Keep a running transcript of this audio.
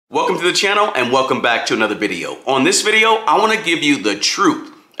Welcome to the channel and welcome back to another video. On this video, I want to give you the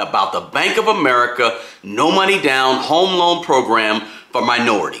truth about the Bank of America no money down home loan program for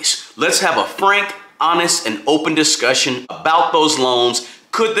minorities. Let's have a frank, honest, and open discussion about those loans.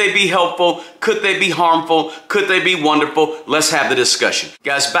 Could they be helpful? Could they be harmful? Could they be wonderful? Let's have the discussion.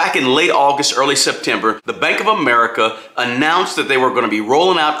 Guys, back in late August, early September, the Bank of America announced that they were going to be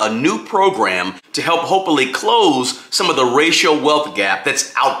rolling out a new program to help hopefully close some of the racial wealth gap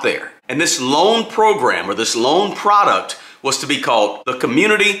that's out there. And this loan program or this loan product was to be called the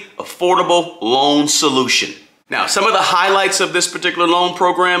Community Affordable Loan Solution. Now, some of the highlights of this particular loan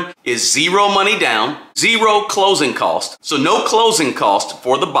program is zero money down, zero closing cost, so no closing cost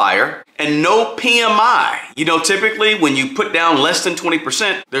for the buyer, and no PMI. You know, typically when you put down less than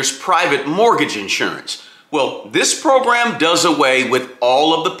 20%, there's private mortgage insurance. Well, this program does away with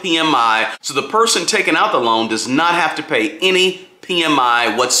all of the PMI, so the person taking out the loan does not have to pay any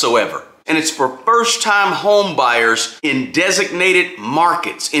PMI whatsoever. And it's for first-time home buyers in designated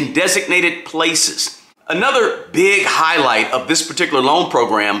markets, in designated places. Another big highlight of this particular loan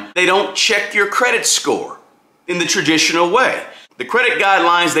program, they don't check your credit score in the traditional way. The credit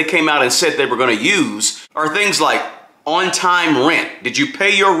guidelines they came out and said they were going to use are things like on-time rent. Did you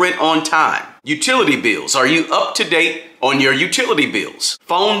pay your rent on time? Utility bills. Are you up to date on your utility bills?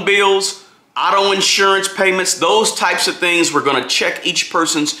 Phone bills, auto insurance payments, those types of things. We're going to check each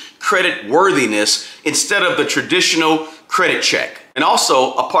person's credit worthiness instead of the traditional credit check. And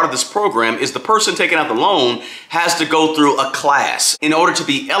also, a part of this program is the person taking out the loan has to go through a class in order to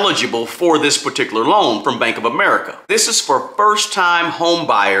be eligible for this particular loan from Bank of America. This is for first-time home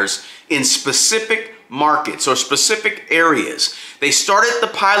buyers in specific markets or specific areas. They started the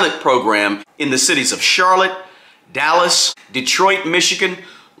pilot program in the cities of Charlotte, Dallas, Detroit, Michigan,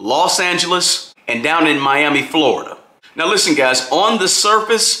 Los Angeles, and down in Miami, Florida. Now listen, guys, on the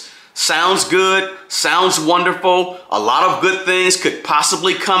surface, sounds good, sounds wonderful. A lot of good things could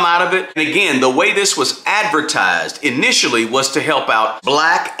possibly come out of it. And again, the way this was advertised initially was to help out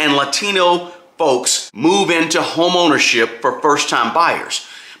Black and Latino folks move into home ownership for first-time buyers.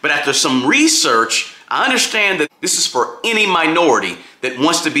 But after some research, I understand that this is for any minority that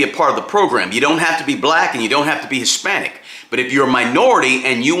wants to be a part of the program. You don't have to be Black and you don't have to be Hispanic. But if you're a minority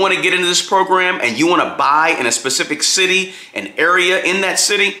and you want to get into this program and you want to buy in a specific city, an area in that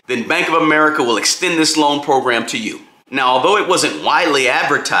city, then Bank of America will extend this loan program to you. Now, although it wasn't widely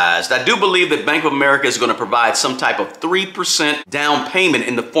advertised, I do believe that Bank of America is going to provide some type of 3% down payment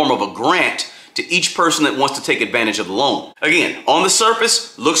in the form of a grant to each person that wants to take advantage of the loan. Again, on the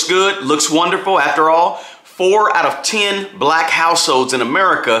surface, looks good, looks wonderful. After all, 4 out of 10 Black households in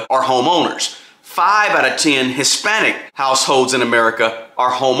America are homeowners. 5 out of 10 Hispanic households in America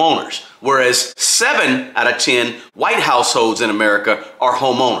are homeowners, whereas 7 out of 10 white households in America are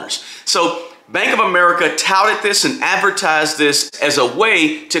homeowners. So Bank of America touted this and advertised this as a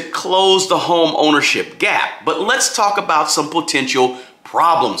way to close the home ownership gap. But let's talk about some potential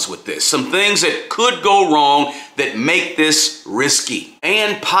problems with this, some things that could go wrong that make this risky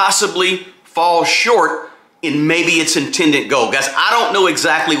and possibly fall short in maybe its intended goal. Guys, I don't know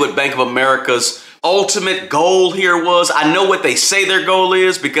exactly what Bank of America's ultimate goal here was. I know what they say their goal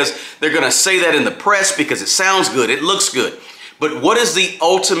is because they're going to say that in the press because it sounds good, it looks good. But what is the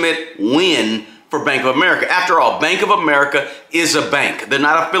ultimate win for Bank of America? After all, Bank of America is a bank. They're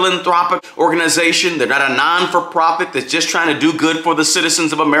not a philanthropic organization. They're not a non-for-profit that's just trying to do good for the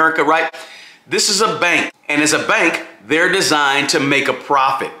citizens of America, right? This is a bank. And as a bank, they're designed to make a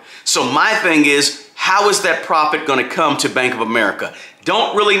profit. So my thing is, how is that profit going to come to Bank of America?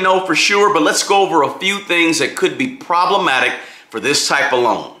 Don't really know for sure, but let's go over a few things that could be problematic for this type of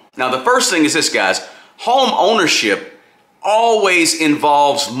loan. Now, the first thing is this, guys. Home ownership always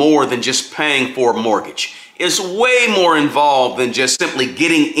involves more than just paying for a mortgage. It's way more involved than just simply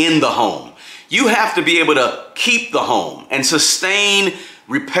getting in the home. You have to be able to keep the home and sustain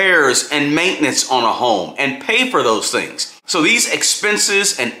repairs and maintenance on a home and pay for those things. So these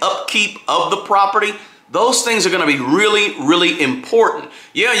expenses and upkeep of the property, those things are going to be really, really important.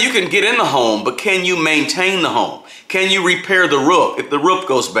 Yeah, you can get in the home, but can you maintain the home? Can you repair the roof if the roof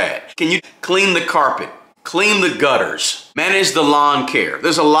goes bad? Can you clean the carpet, clean the gutters, manage the lawn care?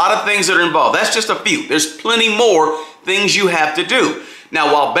 There's a lot of things that are involved. That's just a few. There's plenty more things you have to do.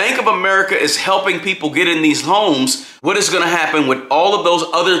 Now, while Bank of America is helping people get in these homes, what is going to happen with all of those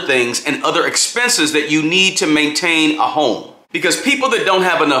other things and other expenses that you need to maintain a home? Because people that don't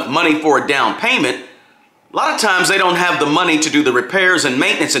have enough money for a down payment, a lot of times they don't have the money to do the repairs and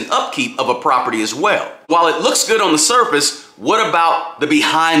maintenance and upkeep of a property as well. while it looks good on the surface, what about the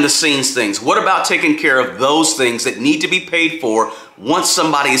behind the scenes things? What about taking care of those things that need to be paid for once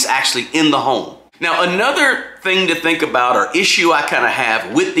somebody is actually in the home? Now, another thing to think about, or issue I kind of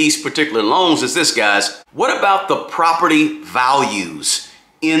have with these particular loans, is this, guys. What about the property values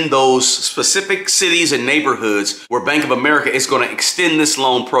in those specific cities and neighborhoods where Bank of America is going to extend this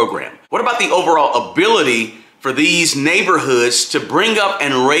loan program? What about the overall ability for these neighborhoods to bring up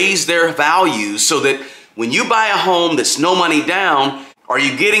and raise their values so that when you buy a home that's no money down, are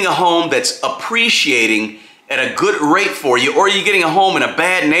you getting a home that's appreciating at a good rate for you, or are you getting a home in a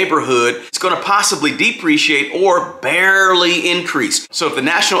bad neighborhood that's going to possibly depreciate or barely increase? So if the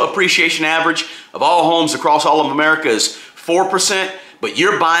national appreciation average of all homes across all of America is 4%, but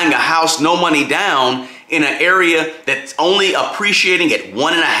you're buying a house no money down in an area that's only appreciating at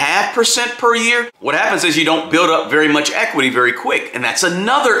 1.5% per year, what happens is you don't build up very much equity very quick. And that's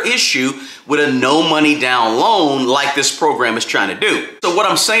another issue with a no money down loan like this program is trying to do. So what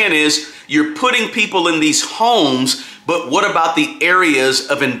I'm saying is you're putting people in these homes, but what about the areas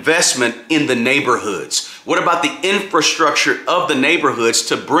of investment in the neighborhoods? What about the infrastructure of the neighborhoods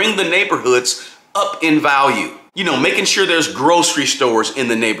to bring the neighborhoods up in value? You know, making sure there's grocery stores in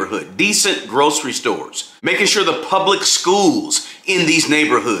the neighborhood, decent grocery stores, making sure the public schools in these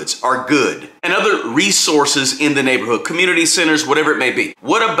neighborhoods are good, and other resources in the neighborhood, community centers, whatever it may be.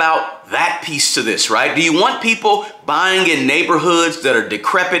 What about that piece to this, right? Do you want people buying in neighborhoods that are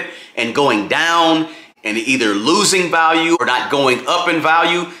decrepit and going down and either losing value or not going up in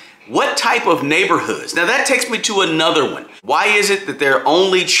value? What type of neighborhoods? Now that takes me to another one. Why is it that they're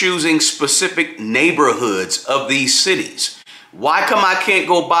only choosing specific neighborhoods of these cities? Why come I can't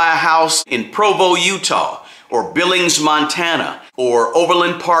go buy a house in Provo, Utah, or Billings, Montana, or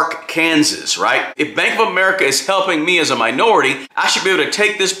Overland Park, Kansas, right? If Bank of America is helping me as a minority, I should be able to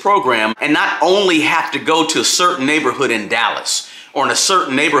take this program and not only have to go to a certain neighborhood in Dallas or in a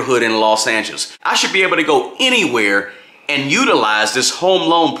certain neighborhood in Los Angeles. I should be able to go anywhere and utilize this home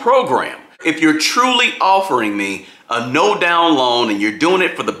loan program. If you're truly offering me a no down loan and you're doing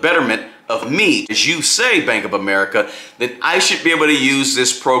it for the betterment of me, as you say, Bank of America, then I should be able to use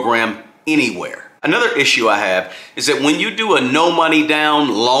this program anywhere. Another issue I have is that when you do a no money down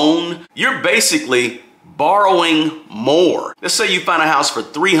loan, you're basically borrowing more. Let's say you find a house for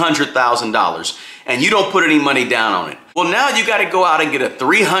 $300,000 and you don't put any money down on it. Well, now you got to go out and get a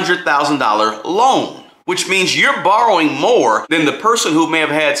 $300,000 loan, which means you're borrowing more than the person who may have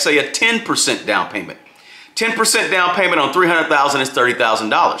had, say, a 10% down payment. 10% down payment on $300,000 is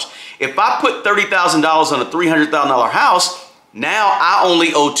 $30,000. If I put $30,000 on a $300,000 house, now I only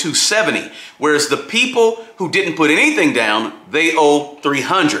owe $270,000, whereas the people who didn't put anything down, they owe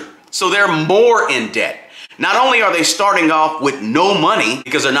 $300,000. So they're more in debt. Not only are they starting off with no money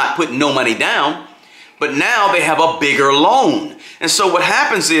because they're not putting no money down, but now they have a bigger loan. And so what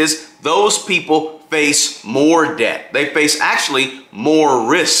happens is those people face more debt. They face actually more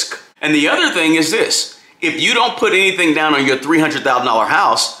risk. And the other thing is this: if you don't put anything down on your $300,000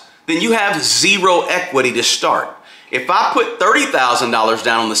 house, then you have zero equity to start. If I put $30,000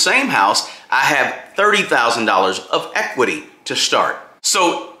 down on the same house, I have $30,000 of equity to start.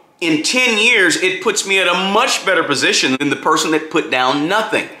 So in 10 years, it puts me at a much better position than the person that put down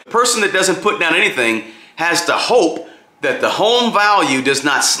nothing. The person that doesn't put down anything has to hope that the home value does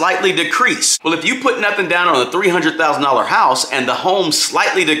not slightly decrease. Well, if you put nothing down on a $300,000 house and the home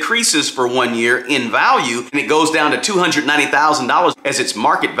slightly decreases for 1 year in value and it goes down to $290,000 as its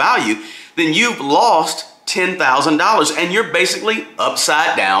market value, then you've lost $10,000 and you're basically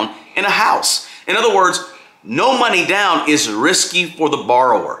upside down in a house. In other words, no money down is risky for the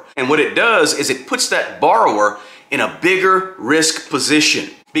borrower. And what it does is it puts that borrower in a bigger risk position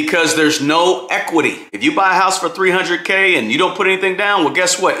because there's no equity. If you buy a house for $300K and you don't put anything down, well,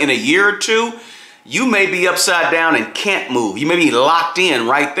 guess what? In a year or two, you may be upside down and can't move. You may be locked in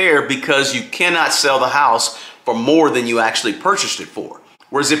right there because you cannot sell the house for more than you actually purchased it for.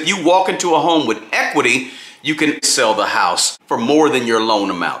 Whereas if you walk into a home with equity, you can sell the house for more than your loan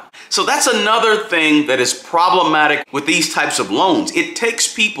amount. So that's another thing that is problematic with these types of loans. It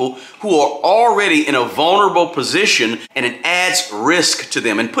takes people who are already in a vulnerable position and it adds risk to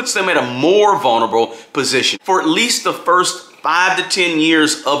them and puts them in a more vulnerable position for at least the first 5 to 10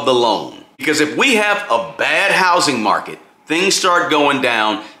 years of the loan. Because if we have a bad housing market, things start going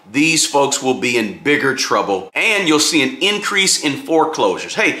down, these folks will be in bigger trouble and you'll see an increase in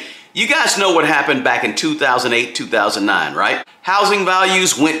foreclosures. Hey, you guys know what happened back in 2008, 2009, right? Housing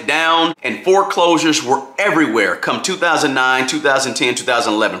values went down and foreclosures were everywhere come 2009, 2010,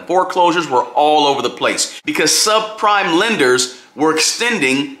 2011. Foreclosures were all over the place because subprime lenders were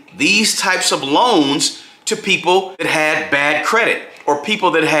extending these types of loans to people that had bad credit or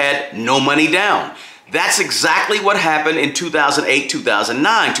people that had no money down. That's exactly what happened in 2008,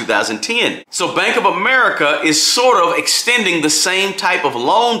 2009, 2010. So Bank of America is sort of extending the same type of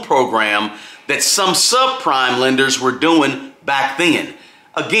loan program that some subprime lenders were doing back then.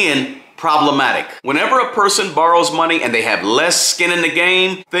 Again, problematic. Whenever a person borrows money and they have less skin in the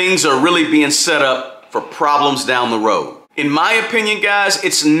game, things are really being set up for problems down the road. In my opinion, guys,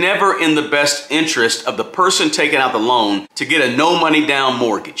 it's never in the best interest of the person taking out the loan to get a no money down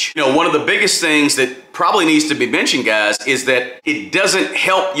mortgage. You know, one of the biggest things that probably needs to be mentioned, guys, is that it doesn't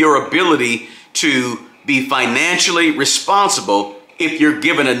help your ability to be financially responsible if you're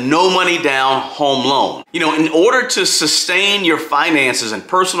given a no money down home loan. You know, in order to sustain your finances and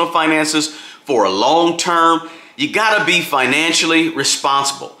personal finances for a long term, you gotta be financially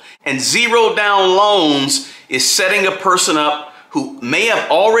responsible. And zero down loans is setting a person up who may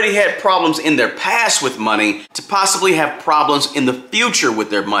have already had problems in their past with money to possibly have problems in the future with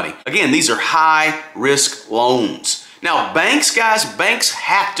their money. Again, these are high risk loans. Now, banks, guys, banks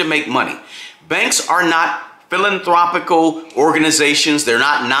have to make money. Banks are not philanthropical organizations. They're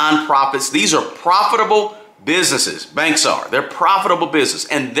not nonprofits. These are profitable businesses. Banks are. They're profitable business,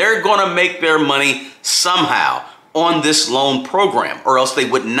 and they're going to make their money somehow on this loan program, or else they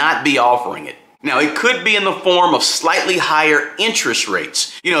would not be offering it. Now, it could be in the form of slightly higher interest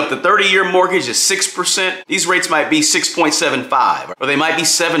rates. You know, if the 30-year mortgage is 6%, these rates might be 6.75, or they might be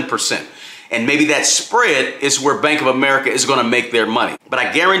 7%. And maybe that spread is where Bank of America is going to make their money. But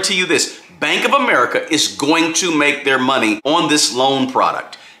I guarantee you this, Bank of America is going to make their money on this loan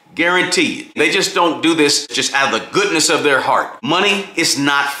product. Guarantee it. They just don't do this just out of the goodness of their heart. Money is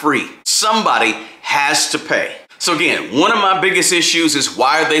not free. Somebody has to pay. So again, one of my biggest issues is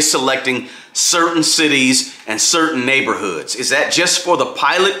why are they selecting certain cities and certain neighborhoods? Is that just for the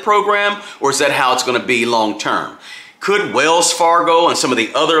pilot program, or is that how it's going to be long term? Could Wells Fargo and some of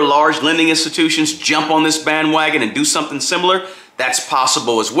the other large lending institutions jump on this bandwagon and do something similar? That's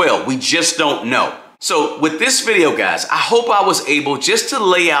possible as well. We just don't know. So with this video, guys, I hope I was able just to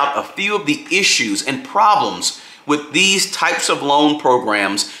lay out a few of the issues and problems with these types of loan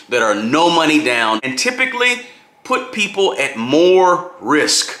programs that are no money down and typically put people at more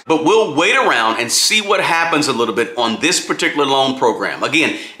risk. But we'll wait around and see what happens a little bit on this particular loan program.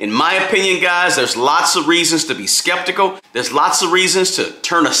 Again, in my opinion, guys, there's lots of reasons to be skeptical. There's lots of reasons to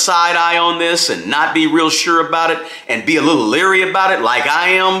turn a side eye on this and not be real sure about it and be a little leery about it like I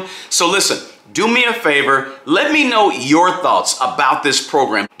am. So listen, do me a favor, let me know your thoughts about this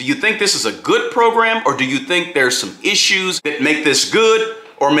program. Do you think this is a good program, or do you think there's some issues that make this good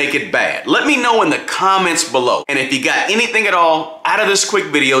or make it bad? Let me know in the comments below. And if you got anything at all out of this quick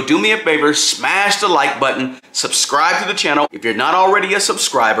video, do me a favor, smash the like button, subscribe to the channel. If you're not already a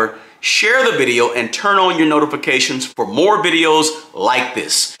subscriber, share the video and turn on your notifications for more videos like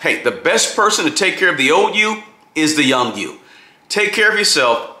this. Hey, the best person to take care of the old you is the young you. Take care of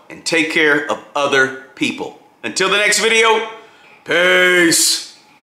yourself and take care of other people. Until the next video, peace.